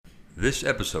This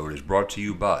episode is brought to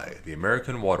you by the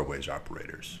American Waterways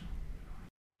Operators.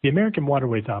 The American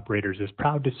Waterways Operators is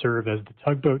proud to serve as the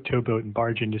tugboat, towboat, and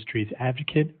barge industry's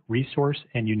advocate, resource,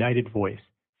 and united voice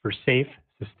for safe,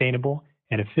 sustainable,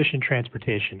 and efficient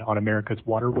transportation on America's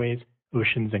waterways,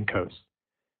 oceans, and coasts.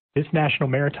 This National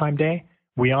Maritime Day,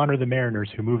 we honor the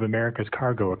mariners who move America's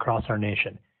cargo across our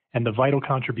nation and the vital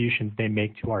contributions they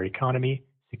make to our economy,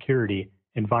 security,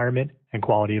 environment, and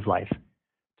quality of life.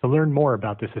 To learn more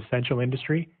about this essential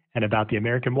industry and about the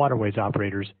American Waterways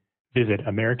Operators, visit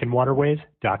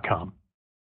AmericanWaterways.com.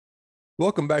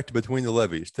 Welcome back to Between the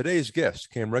Levees. Today's guest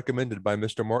came recommended by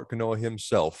Mr. Mark Canoa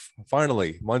himself.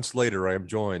 Finally, months later, I am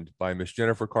joined by Ms.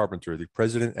 Jennifer Carpenter, the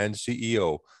President and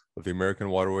CEO of the American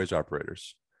Waterways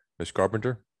Operators. Ms.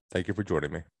 Carpenter, thank you for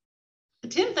joining me.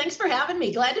 Tim, thanks for having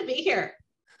me. Glad to be here.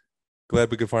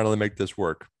 Glad we could finally make this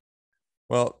work.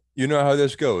 Well, you know how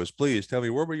this goes. Please tell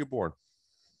me, where were you born?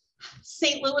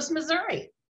 St. Louis,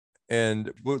 Missouri.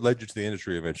 And what led you to the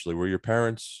industry eventually? Were your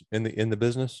parents in the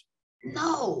business?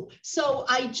 No. So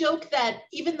I joke that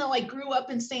even though I grew up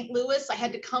in St. Louis, I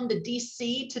had to come to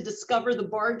DC to discover the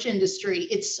barge industry.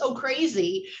 It's so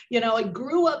crazy. I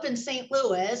grew up in St.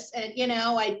 Louis and,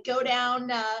 I'd go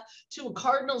down to a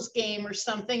Cardinals game or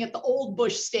something at the old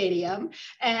Busch Stadium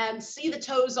and see the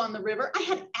tows on the river. I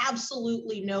had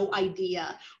absolutely no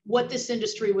idea what this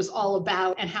industry was all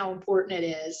about and how important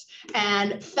it is,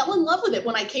 and fell in love with it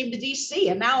when I came to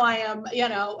DC. And now I am,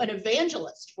 an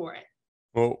evangelist for it.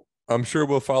 Well, I'm sure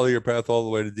we'll follow your path all the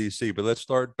way to DC, but let's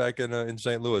start back in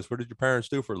St. Louis. What did your parents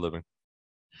do for a living?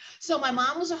 So my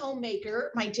mom was a homemaker.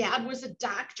 My dad was a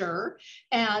doctor,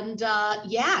 and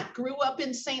grew up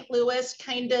in St. Louis,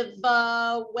 kind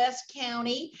of West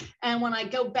County. And when I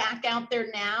go back out there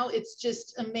now, it's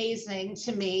just amazing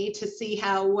to me to see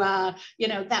how,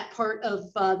 that part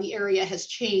of the area has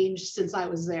changed since I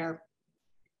was there.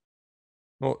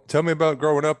 Well, tell me about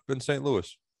growing up in St.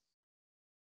 Louis.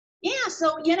 Yeah,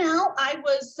 so, I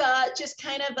was just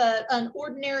kind of an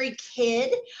ordinary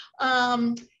kid,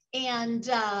 and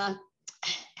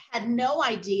had no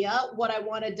idea what I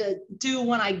wanted to do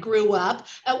when I grew up.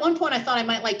 At one point, I thought I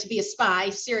might like to be a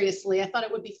spy. Seriously, I thought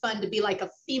it would be fun to be like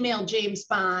a female James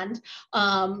Bond,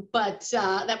 but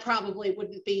that probably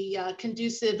wouldn't be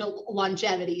conducive to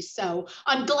longevity. So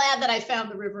I'm glad that I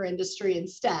found the river industry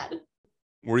instead.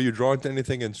 Were you drawn to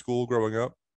anything in school growing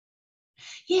up?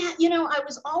 Yeah, I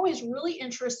was always really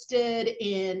interested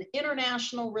in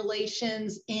international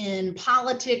relations, in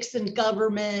politics and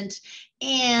government.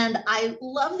 And I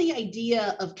love the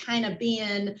idea of kind of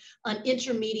being an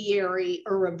intermediary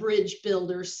or a bridge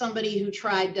builder, somebody who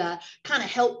tried to kind of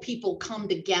help people come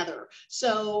together.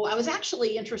 So I was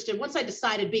actually interested, once I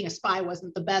decided being a spy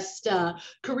wasn't the best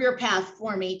career path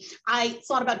for me, I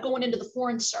thought about going into the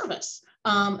Foreign Service.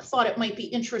 Thought it might be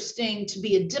interesting to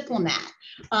be a diplomat.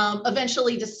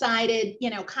 Eventually decided,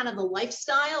 kind of the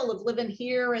lifestyle of living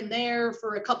here and there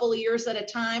for a couple of years at a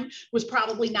time was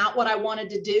probably not what I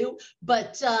wanted to do.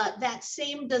 But that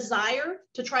same desire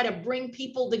to try to bring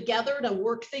people together to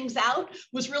work things out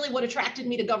was really what attracted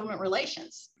me to government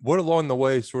relations. What along the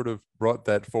way sort of brought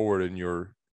that forward in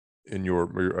your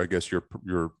I guess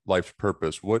your life's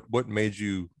purpose? What made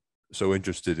you so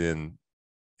interested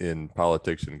in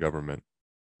politics and government?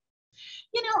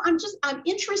 I'm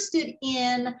interested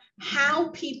in how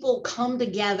people come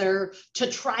together to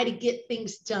try to get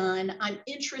things done. I'm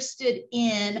interested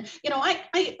in,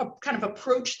 I kind of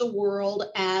approach the world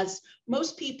as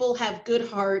most people have good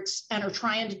hearts and are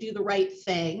trying to do the right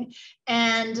thing,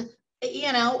 and,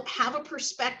 have a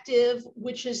perspective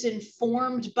which is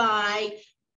informed by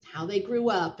how they grew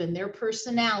up and their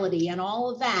personality and all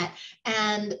of that.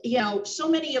 And, so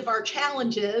many of our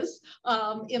challenges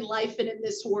in life and in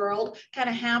this world kind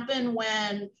of happen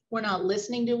when we're not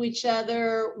listening to each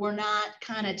other. We're not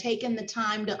kind of taking the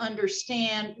time to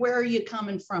understand where are you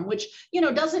coming from, which,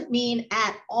 doesn't mean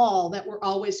at all that we're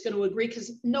always going to agree,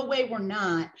 because no way we're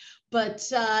not. But,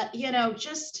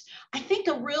 just, I think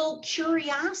a real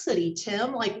curiosity,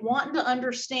 Tim, like wanting to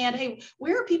understand, hey,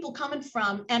 where are people coming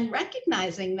from, and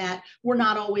recognizing that we're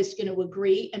not always going to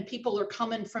agree and people are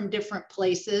coming from different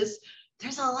places.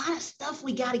 There's a lot of stuff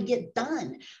we got to get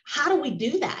done. How do we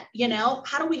do that?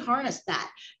 How do we harness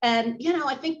that? And,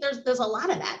 I think there's a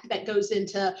lot of that goes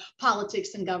into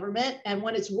politics and government. And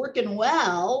when it's working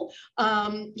well,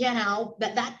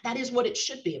 that is what it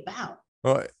should be about.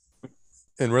 Well,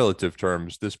 in relative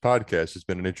terms, this podcast has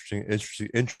been an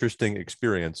interesting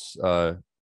experience.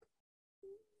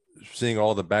 Seeing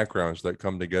all the backgrounds that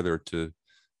come together to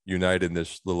unite in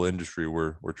this little industry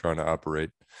we're trying to operate.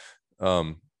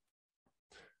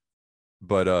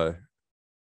 But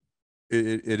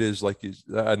it is like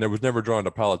I was never drawn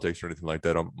to politics or anything like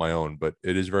that on my own, but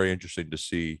it is very interesting to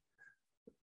see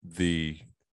the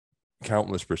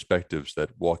countless perspectives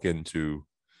that walk into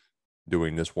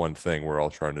doing this one thing we're all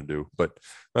trying to do. But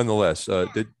nonetheless,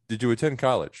 did you attend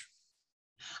college?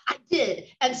 I did.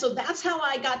 And so that's how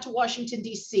I got to Washington,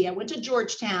 D.C. I went to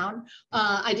Georgetown.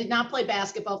 I did not play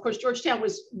basketball. Of course, Georgetown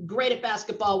was great at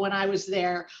basketball when I was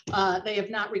there. They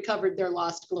have not recovered their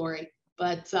lost glory,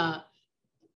 but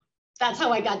that's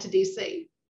how I got to D.C.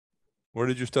 Where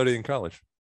did you study in college?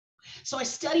 So I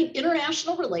studied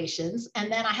international relations,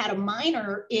 and then I had a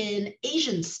minor in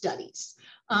Asian studies.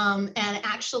 And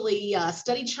actually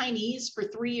studied Chinese for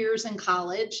 3 years in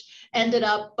college, ended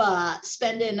up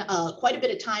spending quite a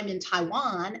bit of time in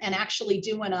Taiwan and actually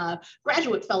doing a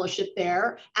graduate fellowship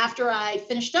there after I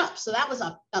finished up. So that was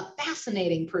a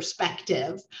fascinating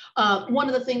perspective. One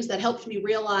of the things that helped me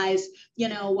realize,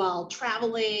 while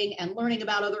traveling and learning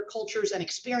about other cultures and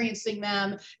experiencing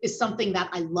them is something that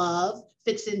I love,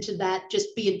 fits into that,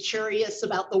 just being curious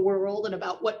about the world and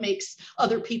about what makes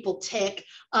other people tick,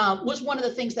 was one of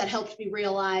the things that helped me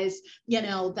realize,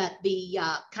 that the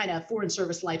kind of foreign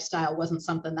service lifestyle wasn't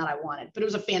something that I wanted, but it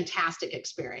was a fantastic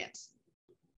experience.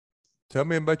 Tell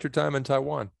me about your time in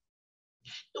Taiwan.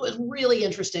 It was really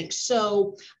interesting.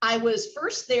 So I was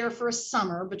first there for a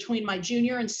summer between my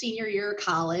junior and senior year of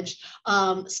college,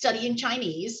 studying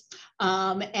Chinese.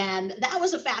 And that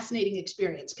was a fascinating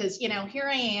experience because, here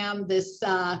I am, this,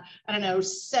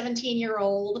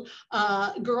 17-year-old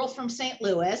girl from St.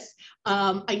 Louis.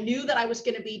 I knew that I was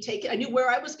going to be I knew where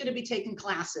I was going to be taking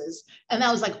classes. And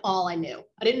that was like all I knew.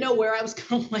 I didn't know where I was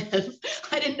going to live.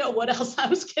 I didn't know what else I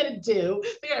was going to do.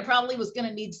 Figured I probably was going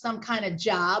to need some kind of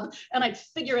job, and I'd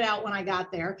figure it out when I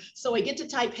got there. So I get to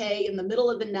Taipei in the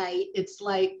middle of the night. It's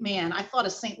like, man, I thought a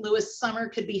St. Louis summer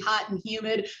could be hot and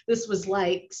humid. This was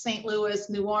like St. Louis,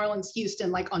 New Orleans,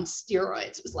 Houston, like on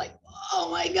steroids. It was like, oh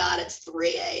my God, it's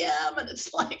 3 a.m. and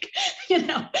it's like,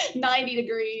 90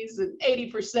 degrees and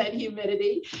 80%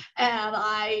 humidity. And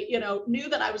I, knew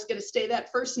that I was going to stay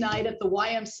that first night at the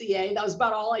YMCA. That was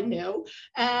about all I knew.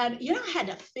 And, I had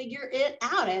to figure it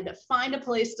out. I had to find a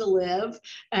place to live,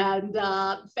 and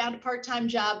found a part-time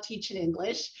job teaching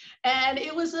English. And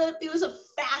it was a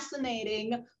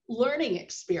fascinating learning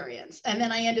experience. And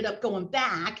then I ended up going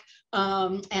back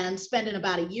and spending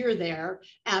about a year there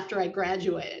after I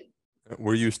graduated.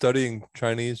 Were you studying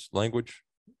Chinese language?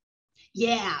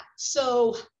 Yeah.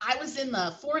 So I was in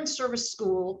the Foreign Service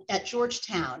School at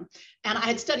Georgetown, and I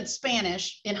had studied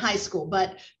Spanish in high school,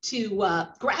 but to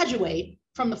graduate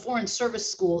from the Foreign Service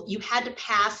School, you had to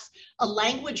pass a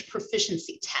language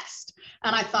proficiency test.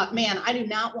 And I thought, man, I do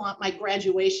not want my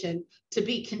graduation to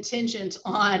be contingent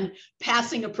on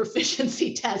passing a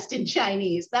proficiency test in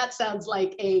Chinese. That sounds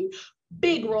like a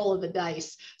big roll of the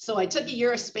dice. So I took a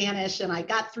year of Spanish and I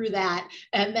got through that.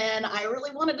 And then I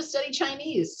really wanted to study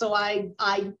Chinese. So I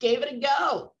gave it a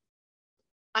go.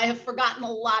 I have forgotten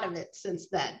a lot of it since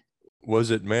then.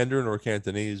 Was it Mandarin or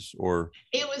Cantonese or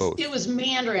both? It was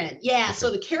Mandarin. Yeah. Okay.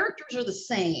 So the characters are the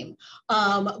same,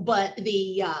 but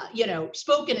the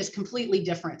spoken is completely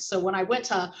different. So when I went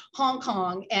to Hong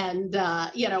Kong and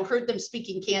heard them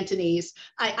speaking Cantonese,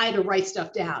 I had to write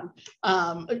stuff down.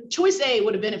 Choice A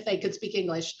would have been if they could speak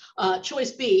English.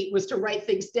 Choice B was to write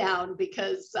things down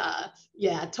because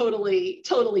totally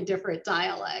different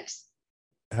dialects.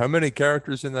 How many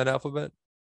characters in that alphabet?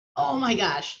 Oh my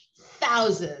gosh,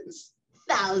 thousands.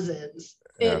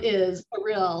 Yeah. It is a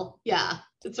real,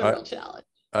 it's a real challenge.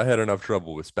 I had enough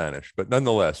trouble with Spanish, but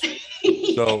nonetheless.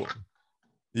 Yeah. So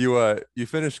you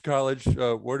finished college.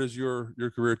 Where does your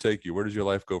career take you? Where does your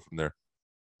life go from there?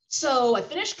 So I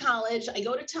finished college. I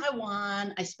go to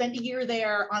Taiwan. I spent a year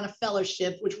there on a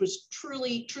fellowship, which was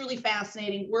truly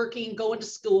fascinating, working, going to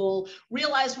school,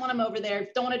 realized when I'm over there,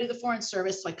 don't want to do the foreign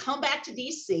service. So I come back to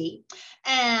DC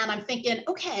and I'm thinking,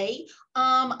 okay,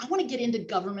 I want to get into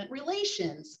government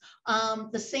relations.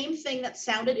 The same thing that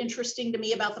sounded interesting to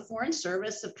me about the foreign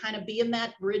service of kind of being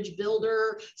that bridge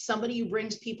builder, somebody who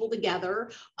brings people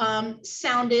together,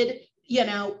 sounded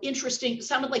interesting,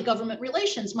 sounded like government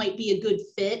relations might be a good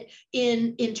fit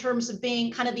in terms of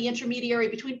being kind of the intermediary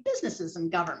between businesses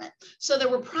and government. So there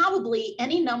were probably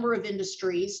any number of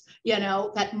industries,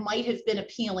 that might have been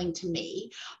appealing to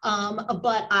me.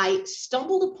 But I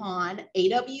stumbled upon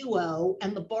AWO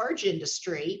and the barge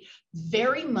industry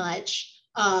very much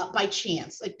by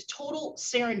chance, like total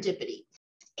serendipity.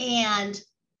 And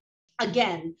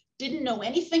again, didn't know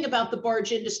anything about the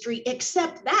barge industry,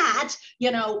 except that,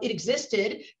 it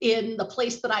existed in the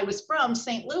place that I was from,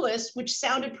 St. Louis, which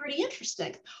sounded pretty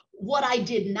interesting. What I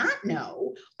did not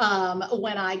know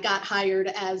when I got hired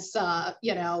as,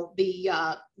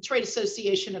 the trade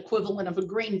association equivalent of a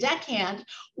green deckhand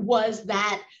was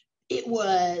that it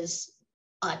was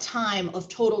a time of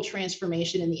total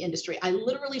transformation in the industry. I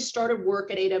literally started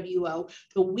work at AWO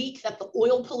the week that the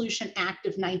Oil Pollution Act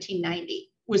of 1990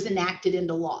 was enacted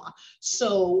into law.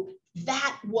 So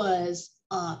that was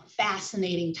a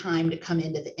fascinating time to come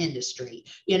into the industry.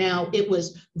 It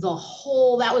was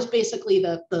that was basically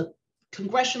the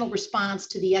congressional response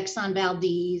to the Exxon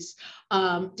Valdez.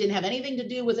 Didn't have anything to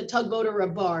do with a tugboat or a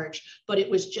barge, but it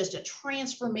was just a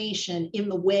transformation in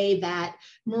the way that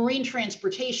marine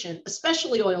transportation,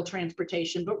 especially oil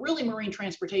transportation, but really marine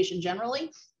transportation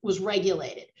generally, was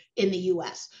regulated in the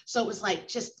US. So it was like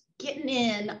just getting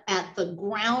in at the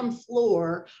ground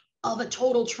floor of a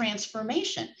total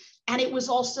transformation. And it was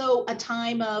also a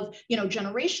time of,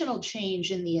 generational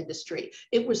change in the industry.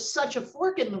 It was such a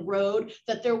fork in the road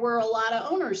that there were a lot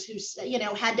of owners who,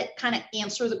 had to kind of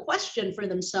answer the question for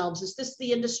themselves. Is this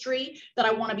the industry that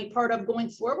I want to be part of going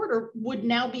forward, or would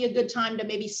now be a good time to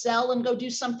maybe sell and go do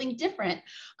something different?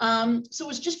 So it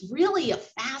was just really a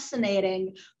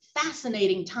fascinating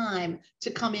time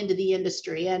to come into the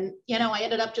industry. And, I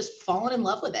ended up just falling in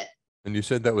love with it. And you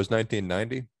said that was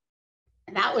 1990?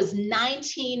 That was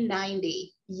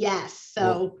 1990. Yes.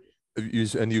 So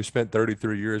you spent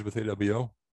 33 years with AWO?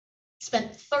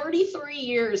 Spent 33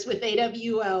 years with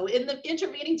AWO. In the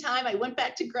intervening time, I went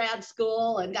back to grad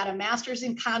school and got a master's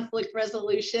in conflict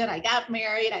resolution. I got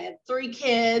married. I had 3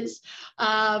 kids.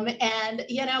 And,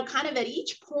 kind of at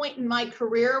each point in my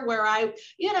career where I,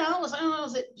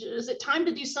 was, is it time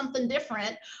to do something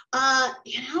different?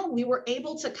 We were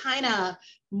able to kind of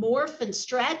morph and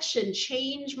stretch and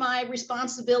change my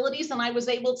responsibilities. And I was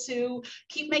able to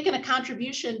keep making a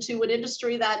contribution to an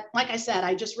industry that, like I said,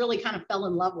 I just really kind of fell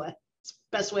in love with. It's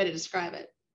the best way to describe it.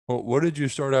 Well, what did you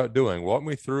start out doing? Walk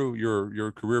me through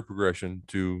your career progression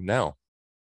to now.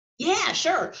 Yeah,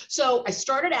 sure. So I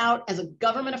started out as a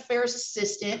government affairs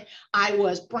assistant. I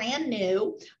was brand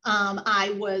new.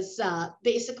 I was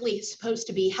basically supposed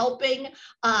to be helping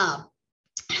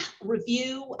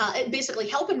review, basically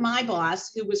helping my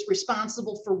boss, who was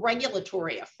responsible for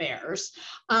regulatory affairs,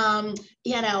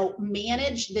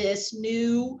 manage this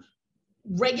new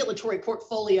regulatory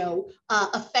portfolio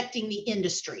affecting the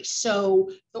industry. So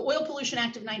the Oil Pollution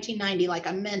Act of 1990, like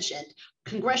I mentioned,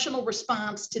 congressional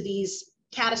response to these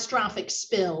catastrophic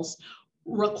spills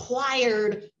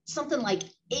required something like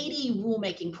 80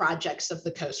 rulemaking projects of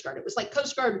the Coast Guard. It was like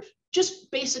Coast Guard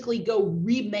just basically go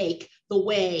remake the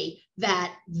way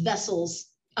that vessels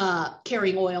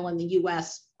carrying oil in the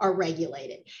US are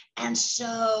regulated. And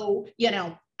so,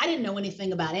 I didn't know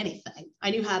anything about anything. I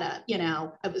knew how to,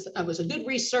 I was a good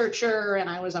researcher and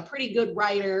I was a pretty good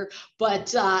writer,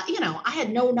 but, I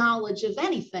had no knowledge of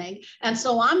anything. And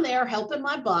so I'm there helping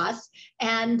my boss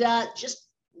and just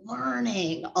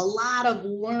learning, a lot of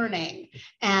learning.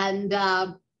 And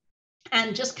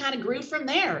just kind of grew from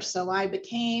there. So I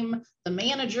became the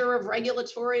manager of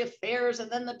regulatory affairs,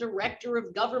 and then the director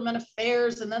of government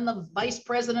affairs, and then the vice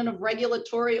president of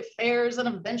regulatory affairs, and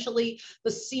eventually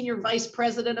the senior vice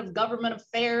president of government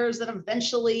affairs, and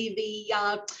eventually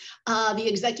the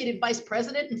executive vice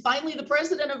president, and finally the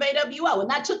president of AWO. And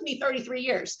that took me 33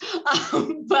 years,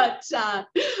 but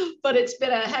it's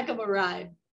been a heck of a ride.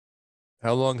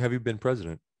 How long have you been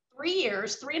president? 3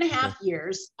 years, 3.5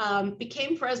 years,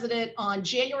 became president on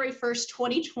January 1st,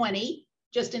 2020,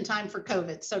 just in time for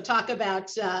COVID. So talk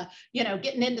about,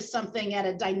 getting into something at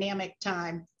a dynamic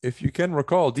time. If you can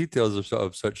recall details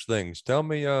of such things, tell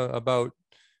me about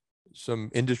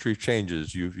some industry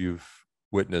changes you've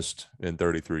witnessed in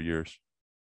 33 years.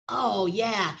 Oh,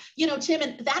 yeah. Tim,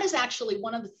 and that is actually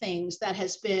one of the things that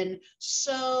has been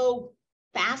so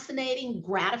fascinating,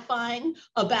 gratifying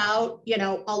about,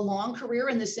 a long career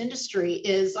in this industry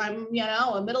is I'm,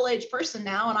 a middle-aged person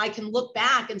now, and I can look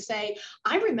back and say,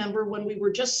 I remember when we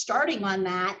were just starting on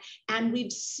that, and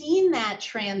we've seen that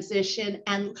transition,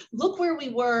 and look where we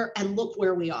were and look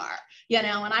where we are, and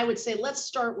I would say, let's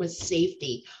start with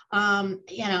safety.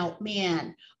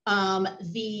 The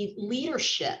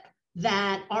leadership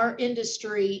that our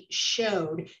industry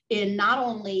showed in not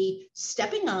only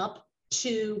stepping up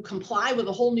to comply with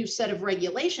a whole new set of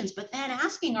regulations, but then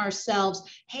asking ourselves,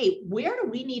 hey, where do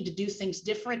we need to do things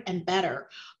different and better?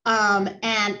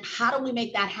 And how do we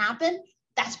make that happen?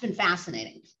 That's been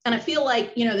fascinating. And I feel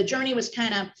like, the journey was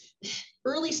kind of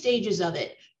early stages of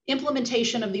it.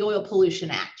 Implementation of the Oil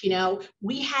Pollution Act.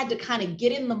 We had to kind of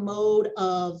get in the mode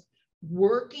of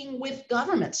working with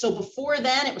government. So before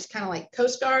then, it was kind of like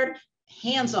Coast Guard,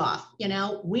 hands off. You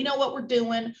know, we know what we're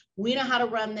doing. We know how to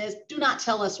run this. Do not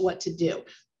tell us what to do.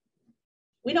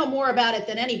 We know more about it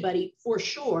than anybody, for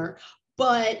sure.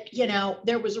 But, you know,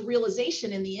 there was a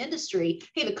realization in the industry,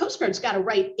 hey, the Coast Guard's got to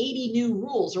write 80 new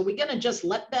rules. Are we going to just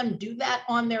let them do that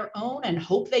on their own and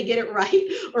hope they get it right?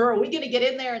 Or are we going to get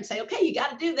in there and say, okay, you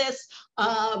got to do this.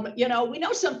 You know, we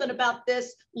know something about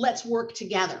this. Let's work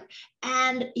together.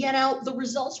 And, you know, the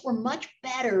results were much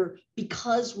better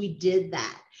because we did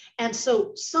that. And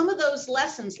so some of those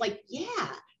lessons, like, yeah,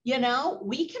 you know,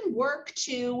 we can work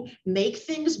to make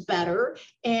things better,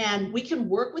 and we can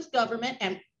work with government.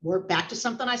 And we're back to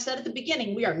something I said at the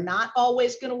beginning. We are not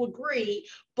always going to agree,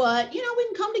 but, you know, we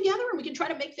can come together and we can try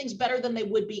to make things better than they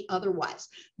would be otherwise.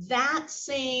 That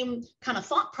same kind of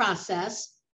thought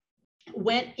process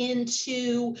went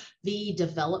into the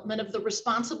development of the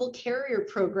responsible carrier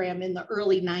program in the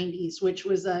early 90s, which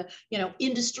was a, you know,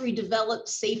 industry developed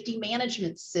safety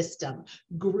management system,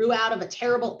 grew out of a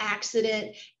terrible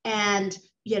accident. And,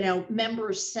 you know,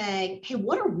 members saying, hey,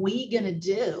 what are we going to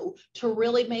do to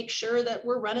really make sure that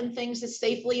we're running things as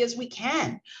safely as we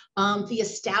can? The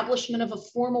establishment of a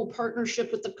formal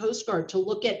partnership with the Coast Guard to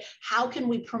look at how can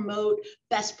we promote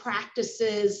best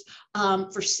practices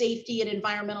for safety and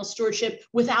environmental stewardship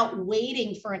without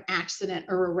waiting for an accident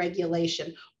or a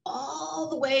regulation, all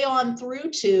the way on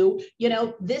through to, you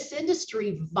know, this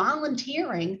industry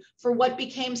volunteering for what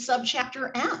became subchapter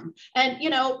M. And,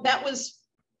 you know, that was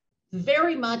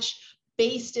very much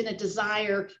based in a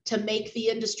desire to make the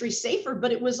industry safer,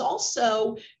 but it was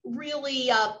also really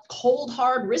a cold,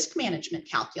 hard risk management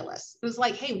calculus. It was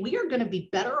like, hey, we are going to be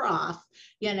better off,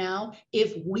 you know,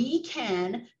 if we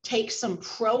can take some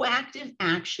proactive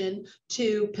action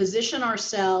to position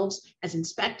ourselves as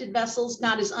inspected vessels,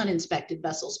 not as uninspected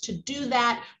vessels, to do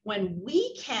that when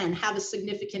we can have a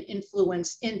significant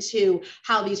influence into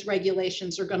how these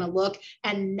regulations are going to look,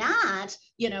 and not,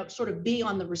 you know, sort of be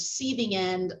on the receiving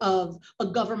end of a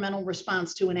governmental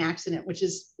response to an accident, which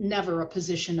is never a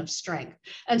position of strength.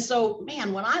 And so,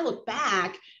 man, when I look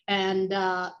back and,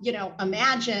 you know,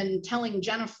 imagine telling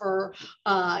Jennifer,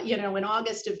 you know, in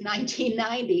August of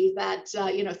 1990 that,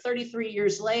 you know, 33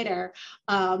 years later,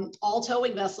 all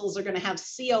towing vessels are going to have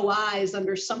COIs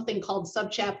under something called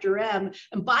Subchapter M.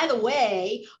 And by the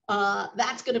way,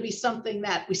 that's going to be something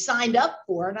that we signed up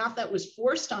for, not that was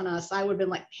forced on us. I would have been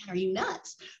like, man, are you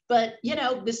nuts? But, you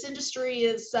know, this industry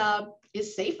is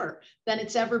safer than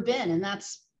it's ever been. And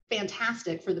that's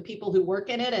fantastic for the people who work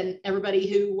in it and everybody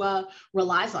who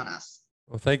relies on us.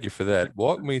 Well, thank you for that.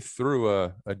 Walk me through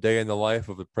a day in the life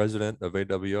of the president of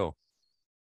AWO.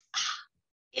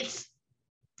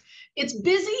 It's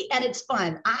busy and it's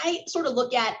fun. I sort of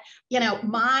look at, you know,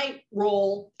 my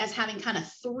role as having kind of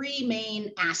three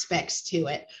main aspects to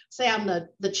it. Say I'm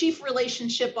the chief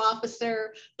relationship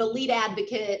officer, the lead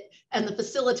advocate, and the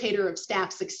facilitator of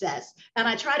staff success. And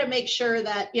I try to make sure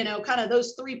that, you know, kind of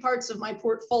those three parts of my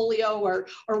portfolio are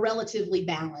relatively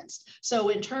balanced. So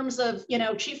in terms of, you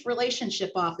know, chief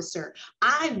relationship officer,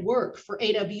 I work for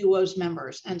AWO's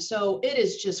members. And so it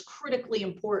is just critically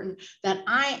important that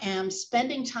I am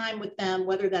spending time with them,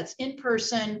 whether that's in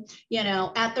person, you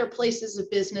know, at their places of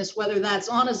business, whether that's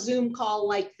on a Zoom call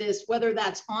like this, whether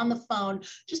that's on the phone,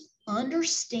 just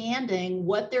understanding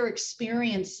what they're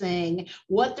experiencing,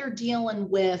 what they're dealing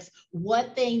with,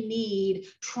 what they need,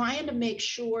 trying to make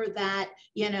sure that,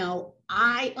 you know,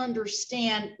 I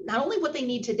understand not only what they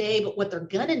need today, but what they're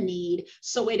going to need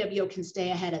so AWO can stay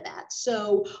ahead of that.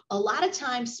 So a lot of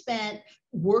time spent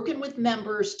working with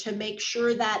members to make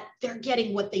sure that they're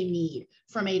getting what they need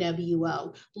from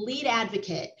AWO. Lead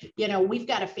advocate, you know, we've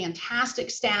got a fantastic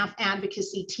staff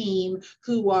advocacy team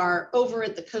who are over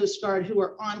at the Coast Guard, who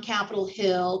are on Capitol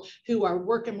Hill, who are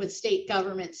working with state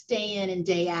governments day in and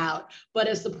day out. But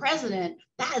as the president,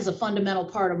 that is a fundamental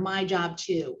part of my job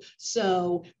too.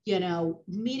 So, you know,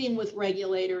 meeting with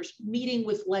regulators, meeting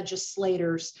with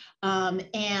legislators,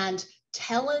 and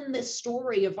telling the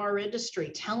story of our industry,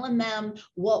 telling them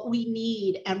what we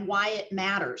need and why it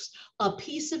matters. A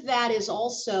piece of that is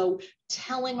also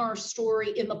telling our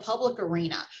story in the public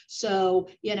arena. So,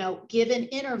 you know, giving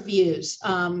interviews,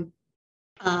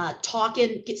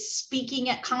 speaking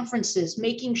at conferences,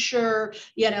 making sure,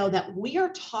 you know, that we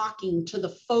are talking to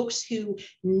the folks who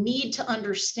need to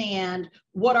understand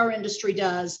what our industry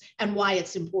does and why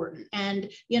it's important. And,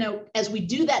 as we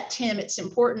do that, Tim, it's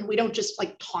important. We don't just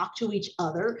like talk to each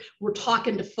other. We're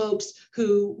talking to folks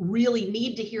who really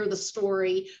need to hear the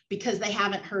story because they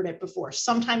haven't heard it before.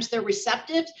 Sometimes they're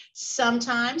receptive.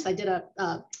 Sometimes I did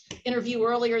a interview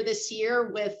earlier this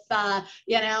year with, a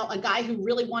guy who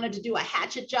really wanted to do a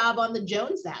hatchet job on the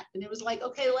Jones Act. And it was like,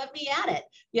 okay, let me at it,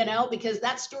 because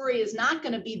that story is not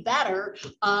going to be better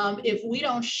if we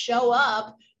don't show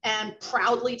up and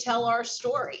proudly tell our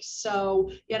story.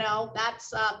 So,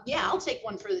 that's, I'll take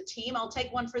one for the team. I'll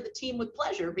take one for the team with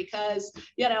pleasure because,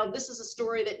 this is a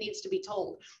story that needs to be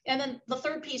told. And then the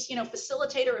third piece,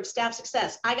 facilitator of staff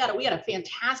success. We got a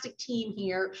fantastic team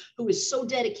here who is so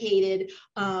dedicated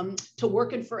to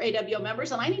working for AWO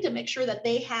members. And I need to make sure that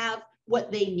they have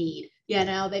what they need.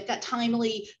 They've got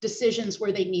timely decisions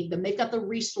where they need them. They've got the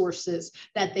resources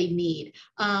that they need,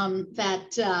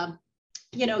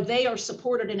 they are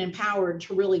supported and empowered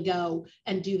to really go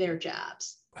and do their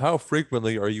jobs. How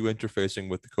frequently are you interfacing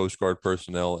with the Coast Guard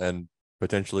personnel and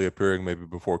potentially appearing maybe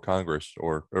before Congress,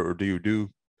 or do you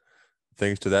do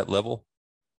things to that level?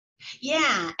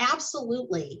 Yeah,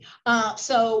 absolutely.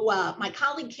 So my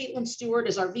colleague Caitlin Stewart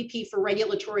is our VP for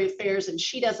Regulatory Affairs, and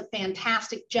she does a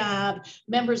fantastic job.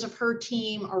 Members of her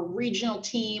team, our regional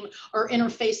team, are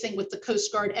interfacing with the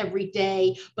Coast Guard every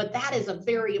day. But that is a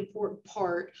very important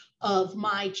part of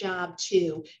my job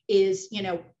too, is,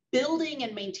 building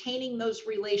and maintaining those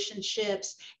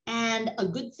relationships. And a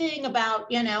good thing about,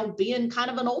 being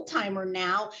kind of an old timer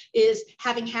now is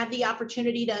having had the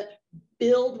opportunity to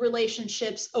build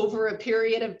relationships over a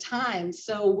period of time.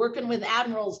 So working with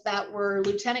admirals that were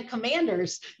lieutenant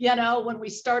commanders, when we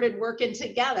started working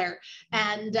together.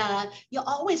 And you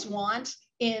always want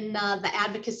in the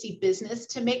advocacy business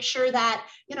to make sure that,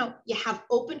 you have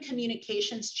open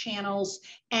communications channels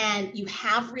and you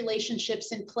have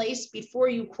relationships in place before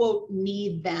you, quote,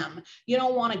 need them. You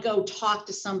don't want to go talk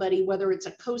to somebody, whether it's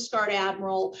a Coast Guard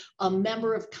admiral, a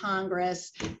member of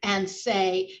Congress, and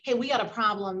say, hey, we got a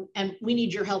problem and we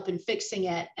need your help in fixing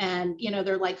it. And,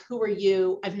 they're like, who are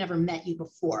you? I've never met you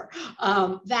before.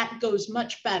 That goes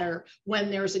much better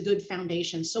when there's a good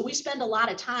foundation. So we spend a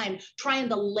lot of time trying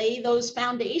to lay those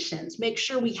foundations, make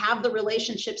sure we have the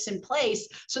relationships in place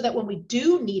so that when we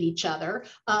do need each other,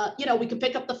 we can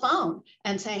pick up the phone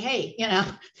and say, hey,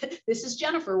 this is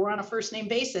Jennifer. We're on a first name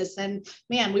basis. And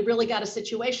man, we really got a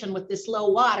situation with this low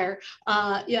water.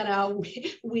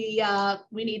 We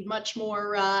need much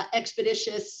more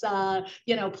expeditious,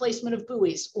 placement of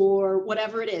buoys or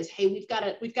whatever it is. Hey, we've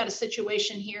got a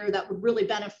situation here that would really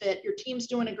benefit. Your team's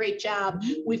doing a great job.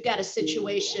 We've got a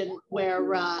situation where,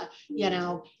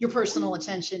 your personal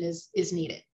attention is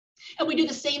needed. And we do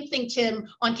the same thing, Tim,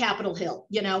 on Capitol Hill.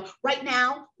 Right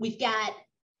now we've got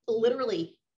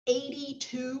literally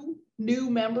 82 new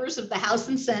members of the House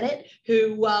and Senate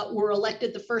who were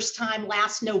elected the first time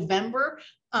last November.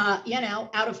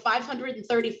 Out of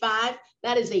 535,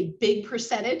 that is a big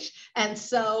percentage. And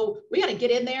so we got to get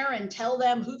in there and tell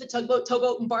them who the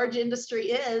tugboat and barge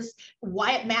industry is,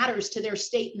 why it matters to their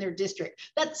state and their district.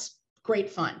 That's great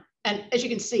fun. And as you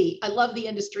can see, I love the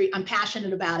industry. I'm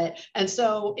passionate about it. And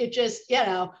so it just,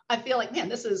 I feel like, man,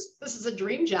 this is a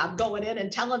dream job, going in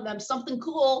and telling them something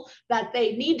cool that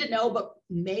they need to know, but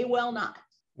may well not.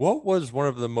 What was one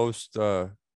of the most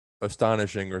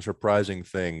astonishing or surprising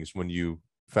things when you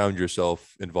found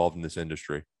yourself involved in this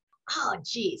industry? Oh,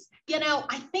 geez.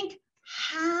 I think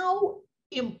how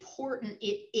important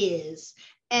it is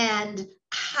and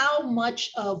how much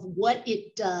of what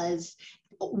it does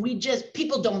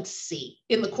people don't see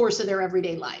in the course of their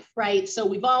everyday life, right? So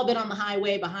we've all been on the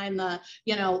highway behind the,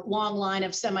 long line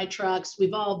of semi trucks.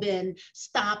 We've all been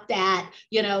stopped at,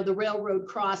 the railroad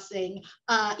crossing.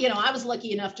 I was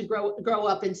lucky enough to grow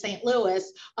up in St.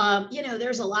 Louis.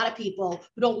 There's a lot of people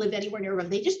who don't live anywhere near them.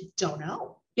 They just don't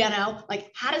know.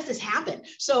 Like, how does this happen?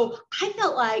 So I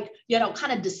felt like,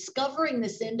 kind of discovering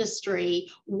this industry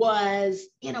was,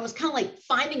 was kind of like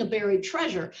finding a buried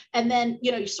treasure. And then,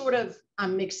 you sort of,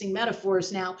 I'm mixing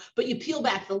metaphors now, but you peel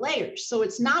back the layers. So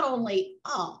it's not only,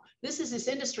 this is this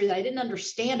industry that I didn't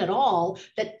understand at all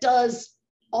that does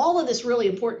all of this really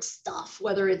important stuff,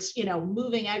 whether it's,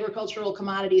 moving agricultural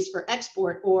commodities for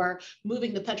export or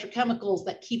moving the petrochemicals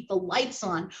that keep the lights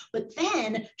on, but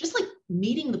then just like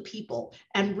meeting the people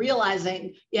and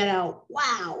realizing,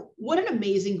 wow, what an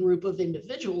amazing group of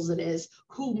individuals it is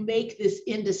who make this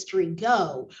industry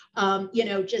go.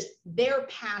 Just their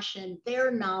passion,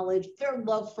 their knowledge, their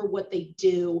love for what they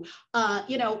do,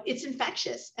 it's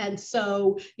infectious. And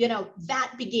so,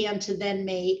 that began to then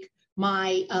make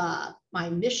my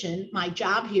mission, my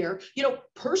job here,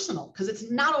 personal, because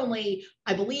it's not only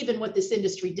I believe in what this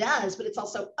industry does, but it's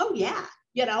also, oh yeah,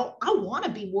 I want to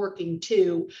be working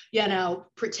to,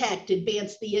 protect,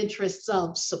 advance the interests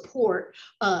of, support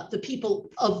the people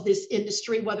of this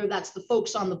industry, whether that's the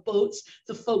folks on the boats,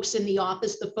 the folks in the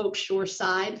office, the folks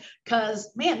shoreside, because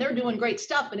man, they're doing great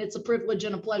stuff, and it's a privilege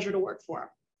and a pleasure to work for them.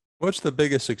 What's the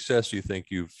biggest success you think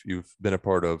you've been a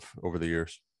part of over the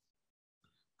years?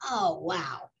 Oh,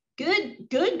 wow.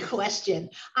 Good question.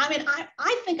 I mean,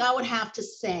 I think I would have to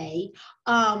say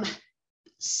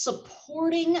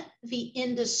supporting the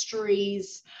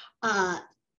industry's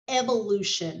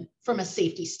evolution from a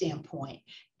safety standpoint,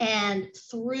 and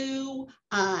through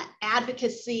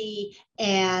advocacy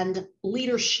and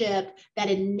leadership that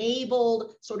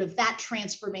enabled sort of that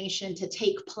transformation to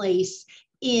take place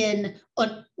in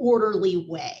an orderly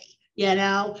way.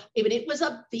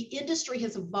 The industry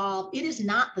has evolved. It is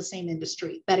not the same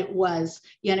industry that it was,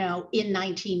 in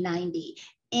 1990.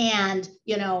 And,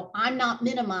 I'm not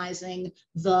minimizing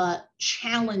the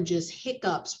challenges,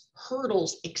 hiccups,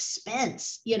 hurdles,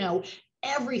 expense,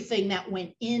 everything that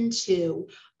went into,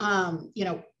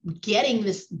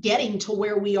 getting to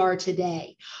where we are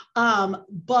today.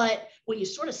 But when you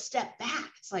sort of step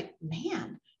back, it's like,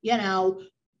 man,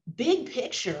 big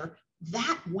picture,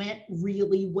 that went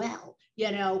really well.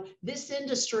 This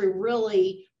industry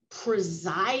really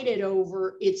presided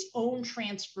over its own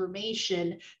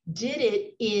transformation, did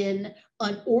it in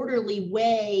an orderly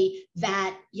way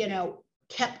that,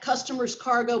 kept customers'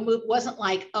 cargo moved. Wasn't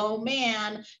like, oh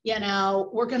man,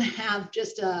 we're going to have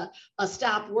just a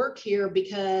stop work here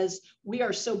because we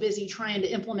are so busy trying to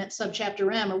implement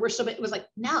subchapter M, or it was like,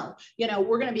 no,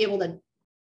 we're going to be able to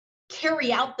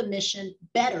carry out the mission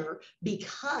better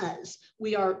because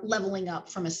we are leveling up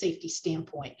from a safety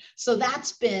standpoint. So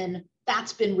that's been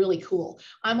really cool.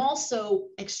 I'm also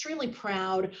extremely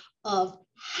proud of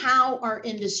how our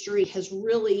industry has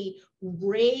really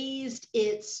raised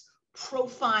its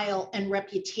profile and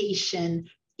reputation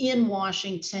in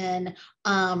Washington,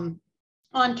 on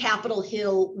Capitol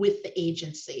Hill with the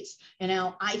agencies.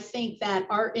 I think that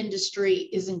our industry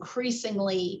is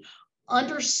increasingly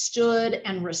understood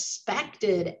and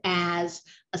respected as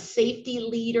a safety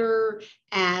leader,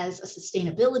 as a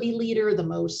sustainability leader, the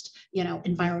most,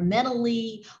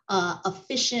 environmentally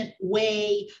efficient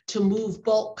way to move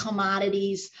bulk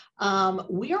commodities.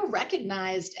 We are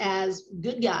recognized as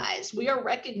good guys. We are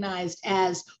recognized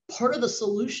as part of the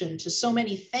solution to so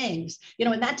many things,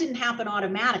 and that didn't happen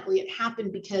automatically. It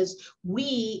happened because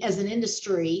we, as an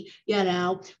industry,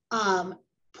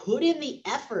 put in the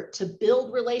effort to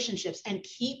build relationships and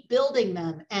keep building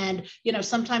them. And,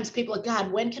 sometimes people are, God,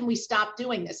 when can we stop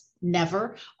doing this?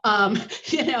 Never,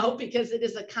 because it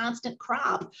is a constant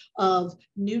crop of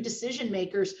new decision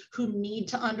makers who need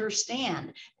to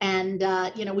understand. And,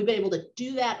 we've been able to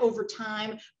do that over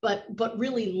time, but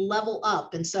really level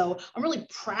up. And so I'm really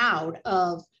proud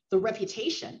of the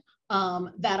reputation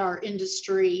that our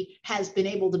industry has been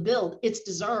able to build. It's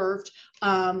deserved.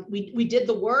 We did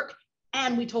the work,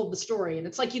 and we told the story. And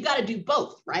it's like, you got to do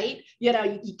both, right? You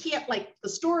can't, like, the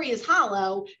story is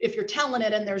hollow if you're telling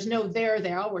it and there's no there.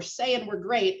 Oh, we're saying we're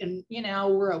great and,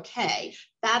 we're okay.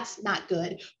 That's not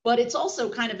good. But it's also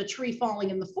kind of a tree falling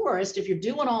in the forest if you're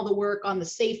doing all the work on the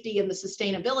safety and the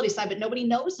sustainability side, but nobody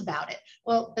knows about it.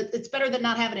 Well, it's better than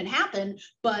not having it happen,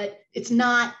 but it's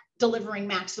not delivering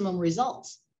maximum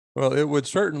results. Well, it would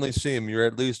certainly seem you're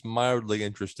at least mildly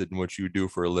interested in what you do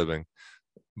for a living.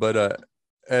 But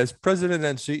as president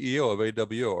and CEO of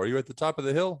AWO, are you at the top of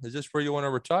the hill? Is this where you want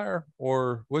to retire,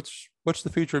 or what's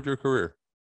the future of your career?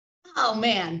 Oh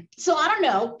man, so I don't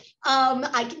know. I'm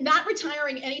not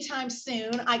retiring anytime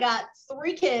soon. I got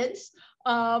 3 kids,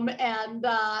 and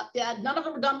yeah, none of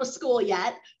them are done with school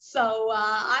yet. So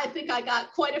I think I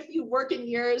got quite a few working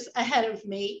years ahead of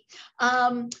me.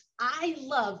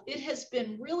 It has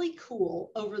been really cool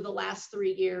over the last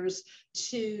 3 years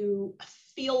to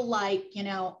feel like,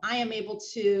 I am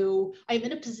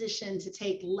in a position to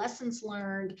take lessons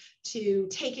learned, to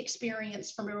take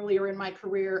experience from earlier in my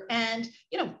career and,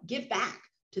 give back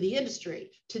to the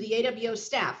industry, to the AWO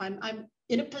staff. I'm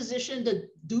in a position to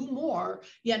do more,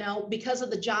 because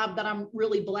of the job that I'm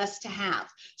really blessed to have.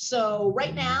 So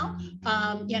right now,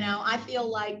 I feel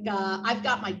like I've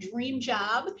got my dream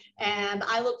job, and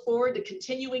I look forward to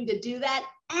continuing to do that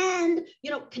and,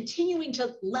 continuing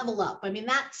to level up. I mean,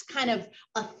 that's kind of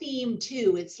a theme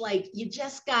too. It's like, you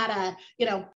just gotta,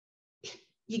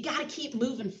 you got to keep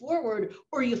moving forward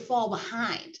or you fall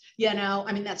behind.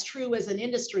 I mean, that's true as an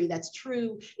industry, that's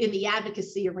true in the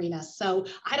advocacy arena. So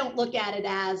I don't look at it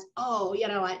as, oh,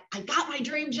 I got my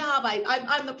dream job.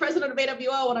 I'm the president of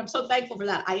AWO and I'm so thankful for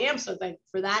that. I am so thankful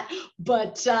for that.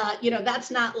 But,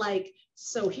 that's not like,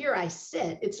 so here I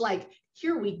sit. It's like,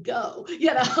 here we go,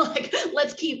 like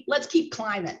let's keep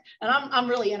climbing. And I'm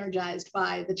really energized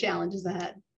by the challenges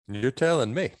ahead. You're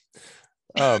telling me.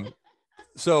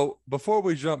 So before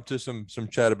we jump to some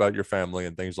chat about your family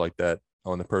and things like that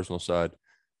on the personal side,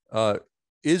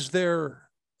 is there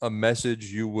a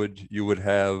message you would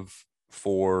have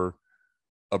for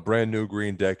a brand new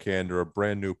green deckhand or a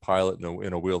brand new pilot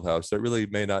in a wheelhouse that really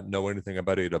may not know anything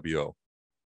about AWO?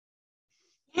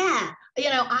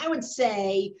 Yeah, I would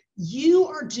say you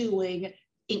are doing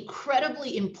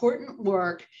incredibly important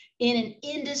work in an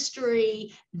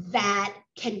industry that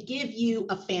can give you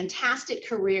a fantastic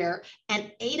career.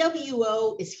 And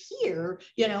AWO is here,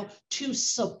 to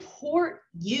support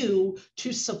you,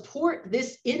 to support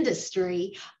this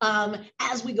industry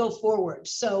as we go forward.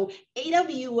 So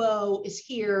AWO is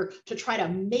here to try to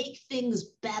make things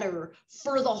better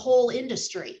for the whole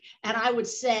industry. And I would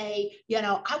say,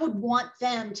 I would want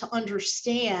them to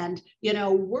understand,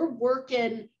 we're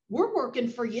working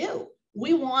for you.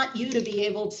 We want you to be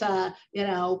able to,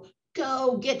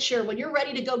 go get when you're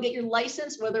ready to go get your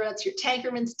license, whether that's your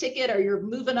tankerman's ticket or you're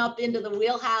moving up into the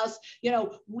wheelhouse,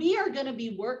 we are going to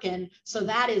be working. So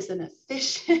that is an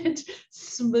efficient,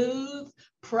 smooth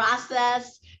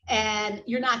process. And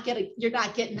you're not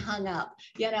getting hung up.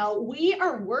 We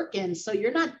are working. So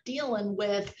you're not dealing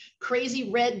with crazy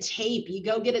red tape. You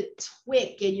go get a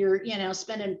TWIC and you're,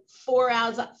 spending 4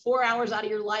 hours out of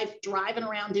your life driving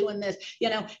around doing this.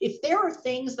 If there are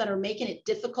things that are making it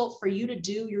difficult for you to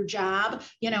do your job,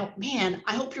 man,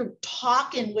 I hope you're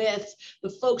talking with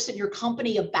the folks at your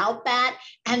company about that.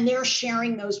 And they're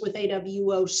sharing those with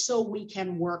AWO so we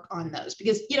can work on those,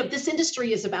 because, this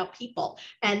industry is about people.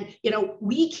 And,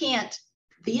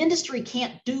 the industry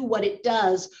can't do what it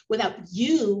does without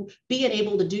you being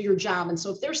able to do your job. And so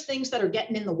if there's things that are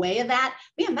getting in the way of that,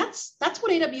 man, that's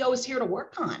what AWO is here to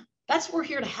work on. That's what we're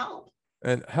here to help.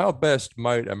 And how best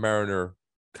might a mariner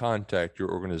contact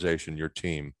your organization, your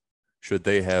team, should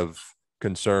they have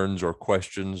concerns or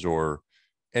questions or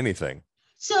anything?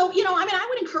 So, I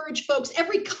would encourage folks,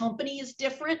 every company is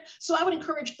different. So I would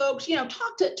encourage folks,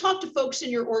 talk to folks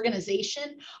in your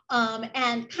organization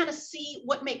and kind of see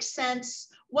what makes sense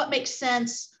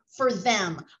for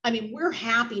them. I mean, we're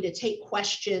happy to take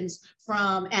questions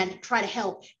from and try to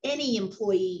help any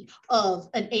employee of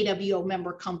an AWO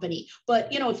member company. But,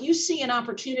 if you see an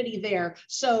opportunity there,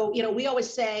 so, we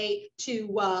always say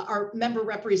to our member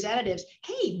representatives,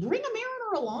 hey, bring a mariner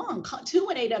along to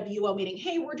an AWO meeting.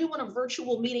 Hey, we're doing a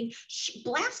virtual meeting.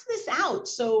 Blast this out.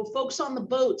 So folks on the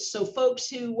boats, so folks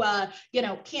who,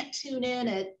 can't tune in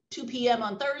at 2 p.m.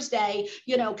 on Thursday,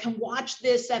 can watch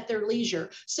this at their leisure.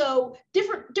 So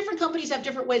different companies have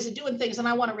different ways of doing things, and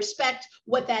I want to respect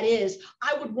what that is.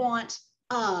 I would want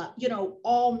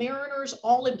all mariners,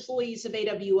 all employees of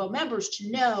AWO members to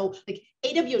know, like,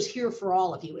 AWO is here for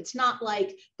all of you. It's not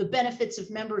like the benefits of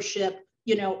membership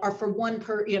are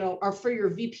for are for your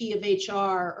VP of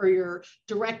HR or your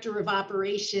director of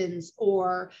operations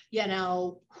or,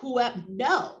 whoever.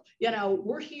 No,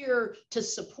 we're here to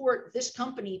support this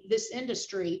company, this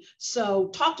industry. So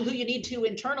talk to who you need to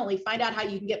internally, find out how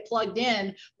you can get plugged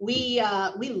in. We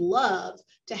love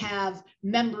to have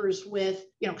members with,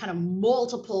 kind of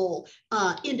multiple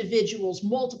individuals,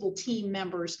 multiple team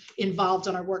members involved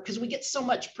on our work, because we get so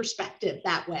much perspective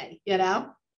that way,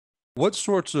 What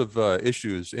sorts of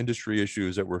issues, industry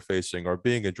issues that we're facing are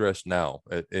being addressed now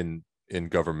in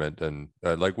government? And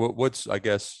like what's, I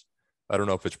guess, I don't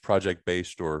know if it's project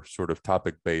based or sort of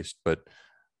topic based, but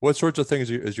what sorts of things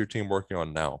is your team working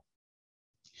on now?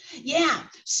 Yeah,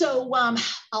 so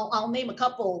I'll name a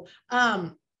couple.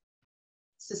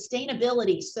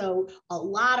 Sustainability. So a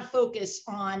lot of focus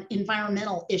on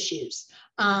environmental issues.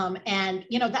 And,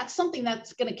 that's something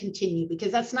that's going to continue,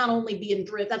 because that's not only being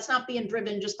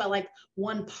driven just by like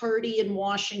one party in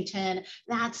Washington.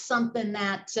 That's something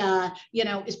that,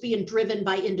 is being driven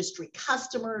by industry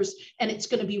customers, and it's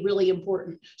going to be really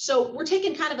important. So we're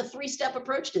taking kind of a 3-step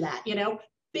approach to that,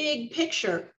 big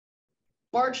picture.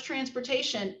 barge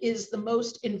transportation is the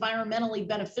most environmentally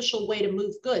beneficial way to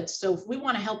move goods. So if we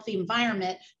want to help the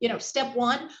environment, step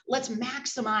one, let's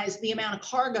maximize the amount of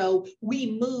cargo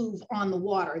we move on the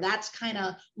water. That's kind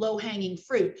of low-hanging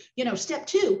fruit. Step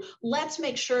two, let's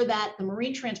make sure that the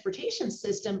marine transportation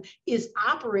system is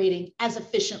operating as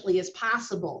efficiently as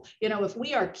possible. If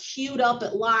we are queued up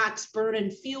at locks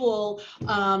burning fuel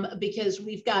because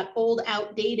we've got old,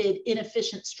 outdated,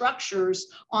 inefficient structures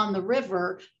on the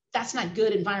river, that's not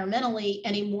good environmentally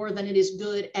any more than it is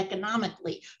good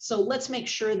economically. So let's make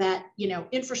sure that,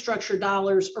 infrastructure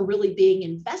dollars are really being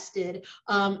invested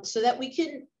so that we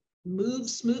can move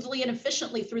smoothly and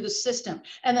efficiently through the system.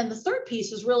 And then the third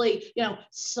piece is really,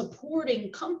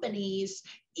 supporting companies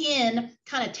in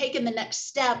kind of taking the next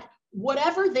step,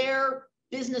 whatever their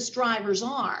business drivers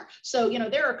are. So,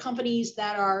 there are companies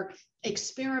that are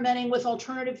experimenting with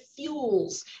alternative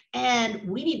fuels, and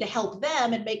we need to help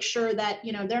them and make sure that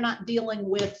they're not dealing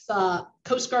with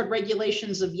Coast Guard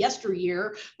regulations of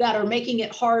yesteryear that are making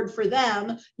it hard for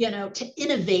them to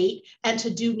innovate and to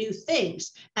do new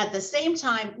things. At the same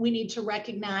time, we need to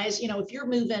recognize if you're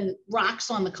moving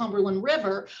rocks on the Cumberland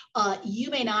River,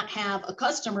 you may not have a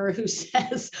customer who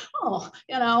says, oh,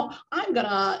 I'm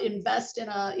gonna invest in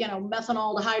a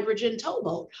methanol to hydrogen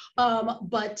towboat,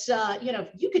 but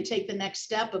you could take the next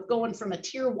step of going from a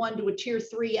tier 1 to a tier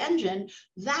 3 engine.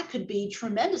 That could be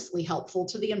tremendously helpful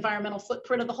to the environmental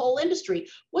footprint of the whole industry.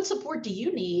 What support do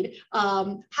you need?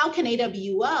 How can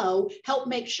AWO help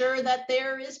make sure that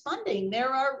there is funding,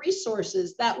 there are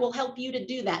resources that will help you to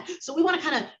do that? So we want to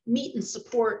kind of meet and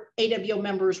support AWO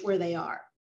members where they are.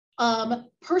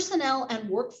 Personnel and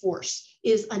workforce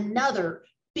is another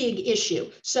big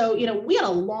issue. So, we had a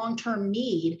long-term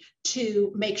need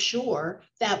to make sure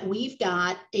that we've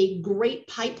got a great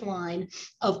pipeline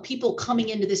of people coming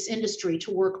into this industry to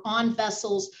work on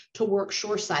vessels, to work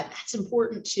shoreside. That's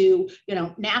important to,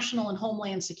 national and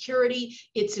homeland security.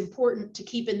 It's important to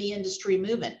keeping the industry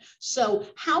moving. So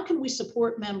how can we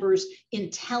support members in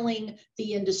telling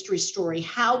the industry story?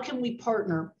 How can we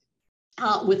partner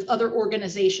with other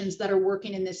organizations that are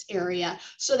working in this area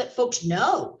so that folks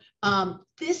know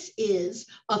this is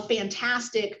a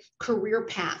fantastic career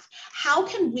path? How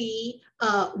can we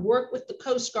work with the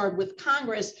Coast Guard, with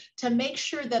Congress, to make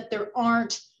sure that there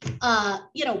aren't,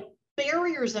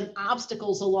 barriers and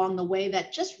obstacles along the way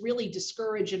that just really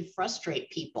discourage and frustrate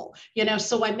people?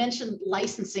 So I mentioned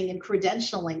licensing and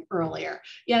credentialing earlier,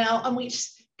 and we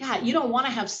just, God, you don't want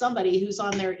to have somebody who's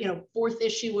on their, fourth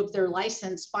issue of their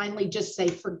license finally just say,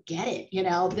 forget it.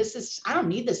 I don't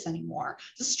need this anymore.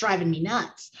 This is driving me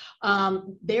nuts.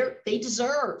 They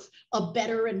deserve a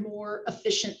better and more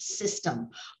efficient system.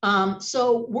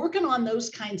 So working on those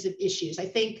kinds of issues, I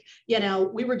think,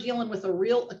 we were dealing with a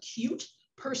real acute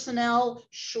personnel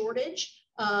shortage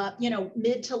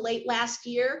mid to late last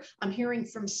year. I'm hearing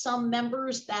from some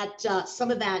members that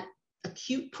some of that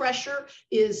acute pressure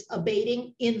is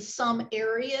abating in some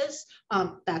areas.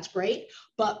 That's great,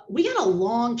 but we got a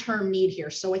long-term need here.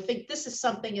 So I think this is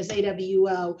something as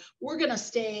AWO, we're going to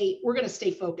stay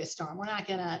focused on. We're not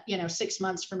going to, 6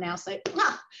 months from now say,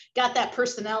 got that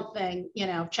personnel thing,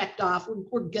 checked off.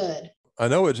 We're good. I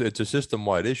know it's a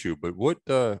system-wide issue, but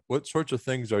what sorts of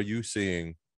things are you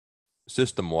seeing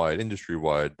system-wide,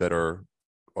 industry-wide, that are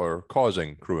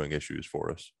causing crewing issues for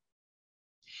us?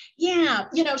 Yeah,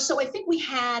 so I think we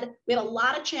had a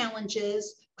lot of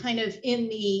challenges kind of in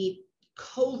the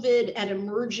COVID and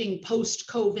emerging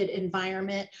post-COVID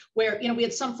environment where, we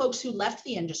had some folks who left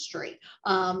the industry,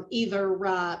 either,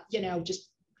 just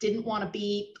didn't want to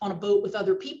be on a boat with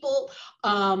other people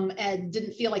and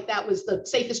didn't feel like that was the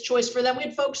safest choice for them. We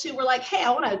had folks who were like, hey,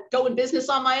 I want to go in business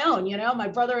on my own. My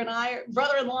brother-in-law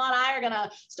and I are going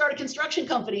to start a construction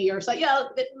company or so,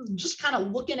 just kind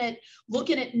of looking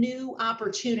at new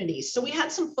opportunities. So we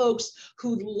had some folks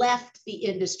who left the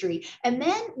industry. And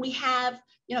then we have,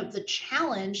 the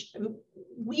challenge,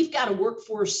 we've got a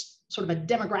workforce, sort of a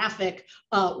demographic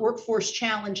workforce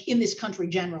challenge in this country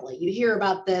generally. You hear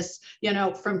about this,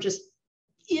 from just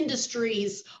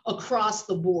industries across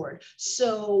the board.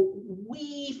 So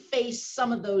we face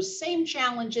some of those same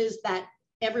challenges that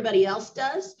everybody else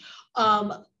does,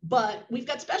 but we've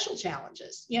got special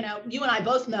challenges. You and I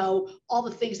both know all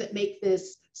the things that make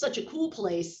this such a cool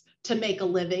place to make a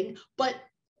living, but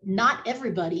not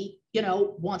everybody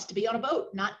wants to be on a boat.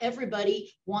 Not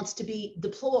everybody wants to be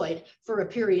deployed for a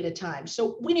period of time.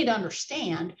 So we need to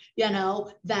understand,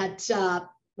 that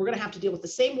we're going to have to deal with the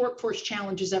same workforce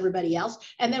challenge as everybody else.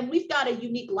 And then we've got a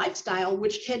unique lifestyle,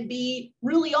 which can be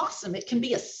really awesome. It can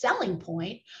be a selling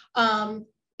point.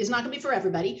 It's not going to be for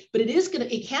everybody, but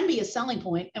it can be a selling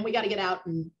point, and we got to get out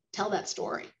and tell that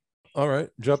story. All right,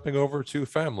 jumping over to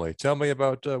family. Tell me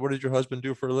about what does your husband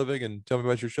do for a living, and tell me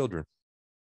about your children.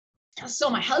 So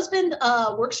my husband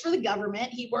works for the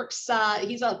government. He works,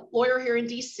 he's a lawyer here in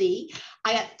DC.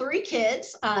 I got three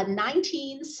kids,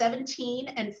 19, 17,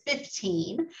 and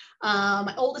 15.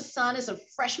 My oldest son is a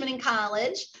freshman in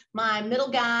college. My middle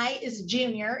guy is a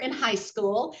junior in high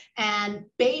school. And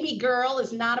baby girl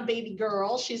is not a baby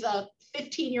girl. She's a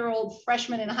 15-year-old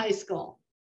freshman in high school.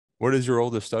 What is your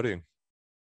oldest studying?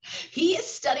 He is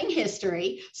studying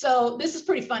history. So this is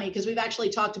pretty funny because we've actually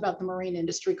talked about the marine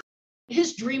industry.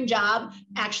 His dream job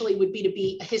actually would be to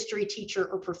be a history teacher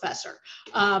or professor.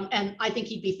 And I think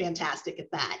he'd be fantastic at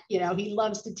that. You know, he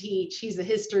loves to teach. He's a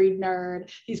history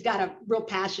nerd. He's got a real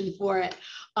passion for it.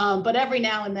 But every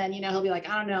now and then, you know, he'll be like,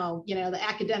 I don't know, you know, the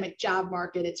academic job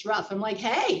market, it's rough. I'm like,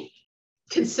 hey,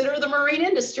 consider the marine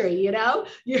industry. You know,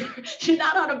 you're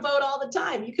not on a boat all the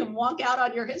time. You can walk out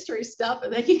on your history stuff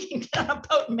and then you can get on a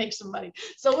boat and make some money.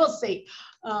 So we'll see.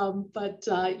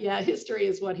 Yeah, history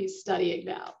is what he's studying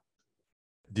now.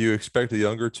 Do you expect the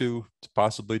younger two to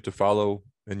possibly to follow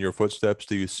in your footsteps?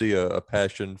 Do you see a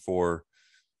passion for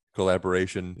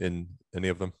collaboration in any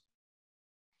of them?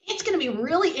 It's going to be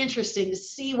really interesting to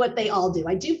see what they all do.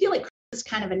 I do feel like Chris is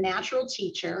kind of a natural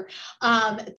teacher.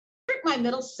 My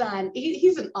middle son,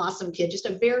 he's an awesome kid, just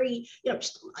a very, you know,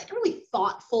 just like a really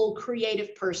thoughtful,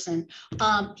 creative person.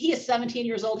 He is 17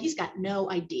 years old. He's got no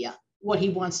idea what he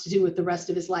wants to do with the rest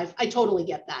of his life. I totally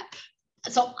get that.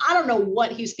 So I don't know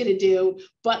what he's going to do,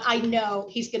 but I know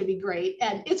he's going to be great.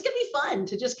 And it's going to be fun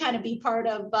to just kind of be part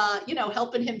of, you know,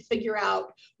 helping him figure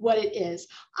out what it is.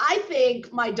 I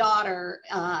think my daughter,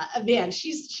 man,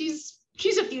 she's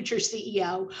a future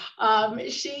CEO.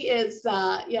 She is,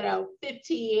 you know,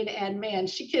 15, and man,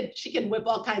 she can whip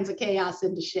all kinds of chaos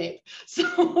into shape. So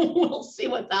we'll see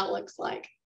what that looks like.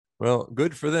 Well,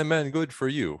 good for them and good for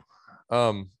you.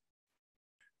 Um,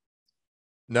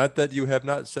 Not that you have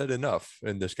not said enough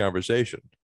in this conversation,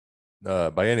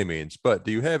 by any means, but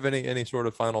do you have any sort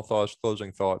of final thoughts,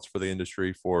 closing thoughts for the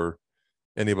industry, for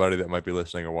anybody that might be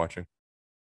listening or watching?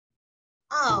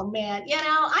 Oh man, you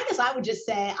know, I guess I would just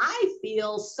say I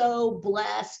feel so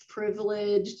blessed,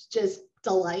 privileged, just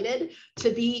delighted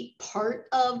to be part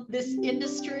of this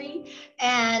industry.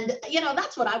 And, you know,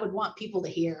 that's what I would want people to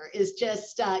hear is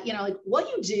just, you know, like what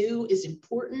you do is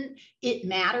important. It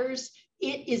matters.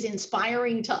 It is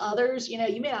inspiring to others. You know,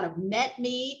 you may not have met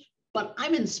me, but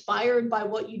I'm inspired by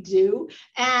what you do.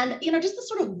 And, you know, just the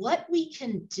sort of what we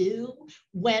can do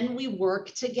when we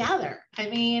work together. I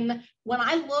mean, when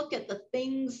I look at the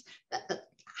things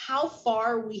how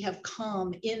far we have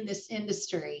come in this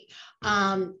industry,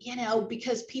 you know,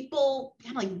 because people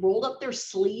kind of like rolled up their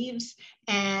sleeves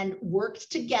and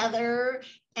worked together.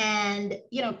 And,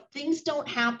 you know, things don't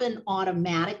happen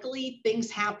automatically. Things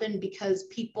happen because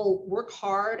people work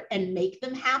hard and make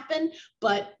them happen.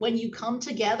 But when you come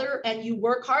together and you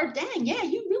work hard, dang, yeah,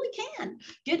 you really can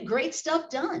get great stuff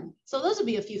done. So those would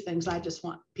be a few things I just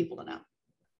want people to know.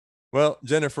 Well,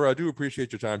 Jennifer, I do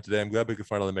appreciate your time today. I'm glad we could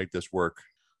finally make this work.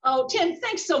 Oh, Tim,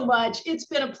 thanks so much. It's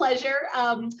been a pleasure.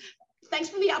 Thanks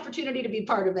for the opportunity to be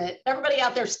part of it. Everybody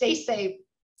out there, stay safe.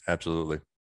 Absolutely.